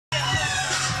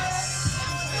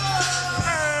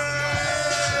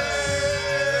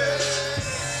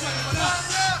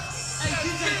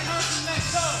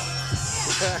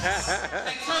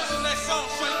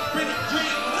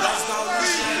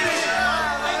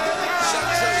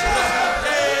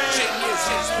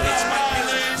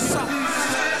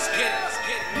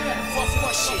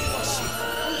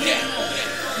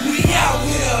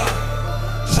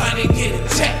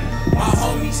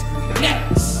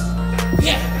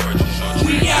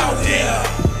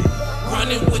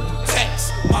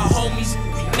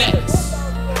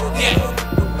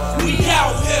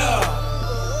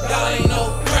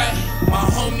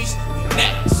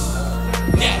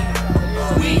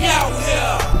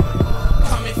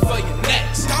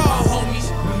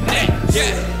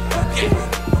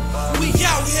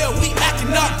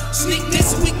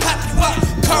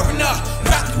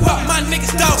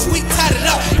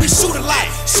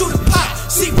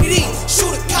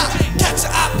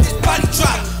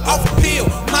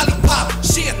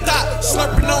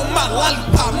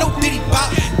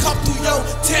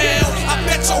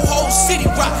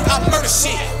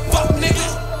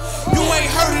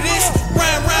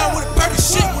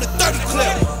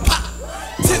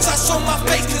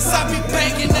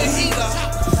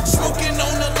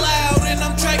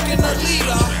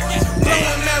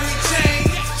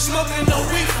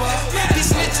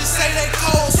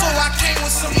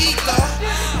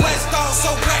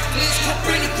necklace. Come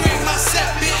bring the green, my set,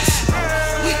 bitch.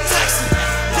 We taxing,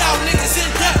 y'all niggas in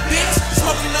debt, bitch.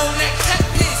 Smoking on that cat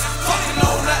piss, fucking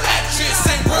on the actress.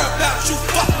 Ain't worried about you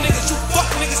fuck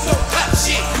niggas don't clap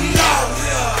shit. We out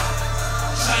here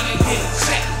trying to get a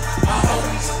check. My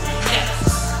homies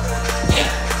next. Yeah,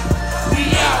 we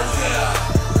out here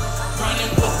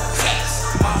running with the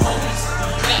text. My homies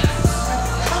next.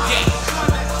 Yeah,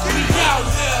 we out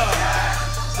here.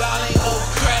 Y'all ain't no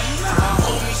crack. My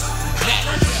homies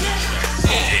next.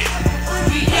 Yeah,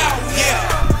 we out here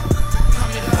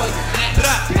coming for your neck.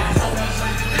 My homies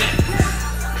next.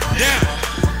 Down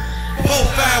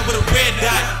 4-5 with a red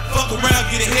dot. Fuck around,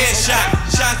 get a headshot.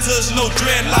 Shot tush, no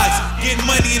dreadlocks. Getting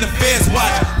money in the feds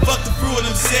watch. Fuck the fruit of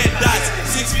them sad dots.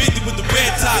 650 with the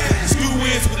red top. Screw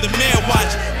ins with the man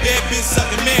watch. Bad bitch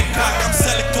sucking man cock. I'm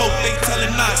selling coke, they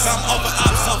telling knocks. I'm over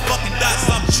ops, I'm fucking dots.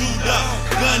 I'm chewed up.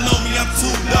 Gun on me, I'm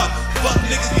tuned up. Fuck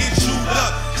niggas get chewed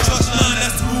up. Trust none,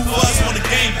 that's the move us. On the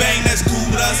gang bang, that's cool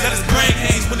with us. Got his brain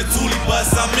hangs when the toolie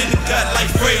bust. I'm in the cut like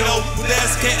Fredo. With the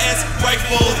SKS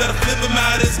rifles that'll flip him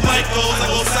out as Michaels. I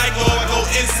go psycho, I go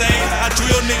insane. I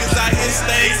drill niggas, I hit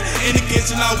stays. In the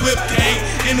kitchen, I whip cane.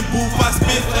 In the booth, I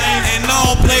spit flames. And I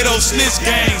don't play those snitch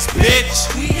games,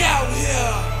 bitch. We out here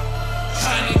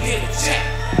trying to get a check.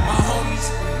 My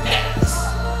homies next.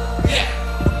 Yeah,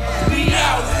 we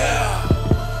out here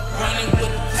running with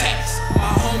the text.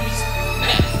 My homies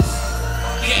next.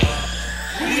 Yeah,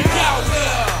 we out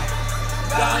here.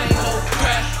 Y'all ain't no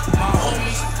crack. My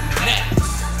homies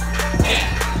next. Yeah,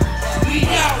 we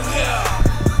out here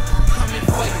coming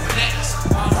for you next.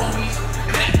 My homies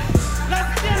next.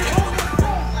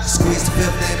 Squeeze the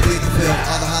fifth, then bleed the fifth.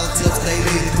 All the hollow tips, they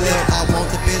lead the clip. I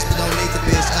want the bitch, but don't need the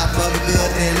bitch. I fuck it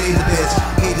good, then leave the bitch.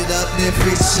 Heat it up, then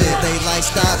freeze the shit. They like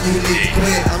stop, you need to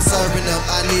quit. I'm serving them,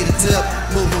 I need a tip.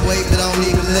 Moving weight, but don't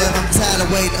even live. I'm tired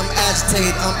of waiting, I'm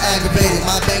agitated, I'm aggravated.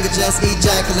 My banger just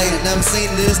ejaculated. Never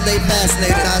seen this, they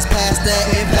fascinated. I was past that,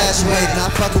 infatuated. I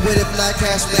fuckin' with it, but not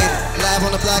cash related. Live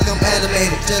on the block, I'm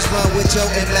animated. Just run with your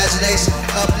imagination.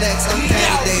 Up next, I'm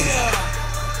candidated.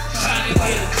 Trying to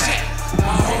get a check.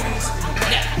 My homies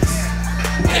next.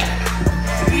 Yeah,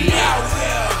 we out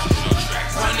here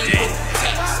running with the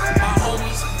text. My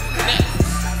homies next.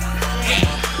 Yeah,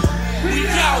 we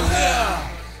out here.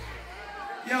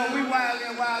 Yo, we wild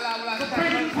in, wild out, like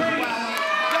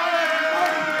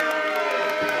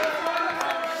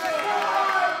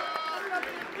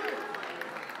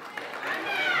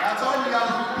I told you guys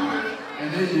we do it. And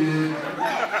they did.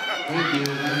 They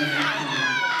did.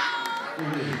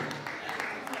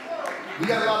 We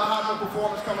got a lot of hot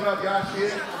performance coming up, y'all.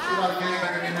 Shit. A lot of game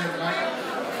banging in here tonight.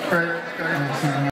 Great.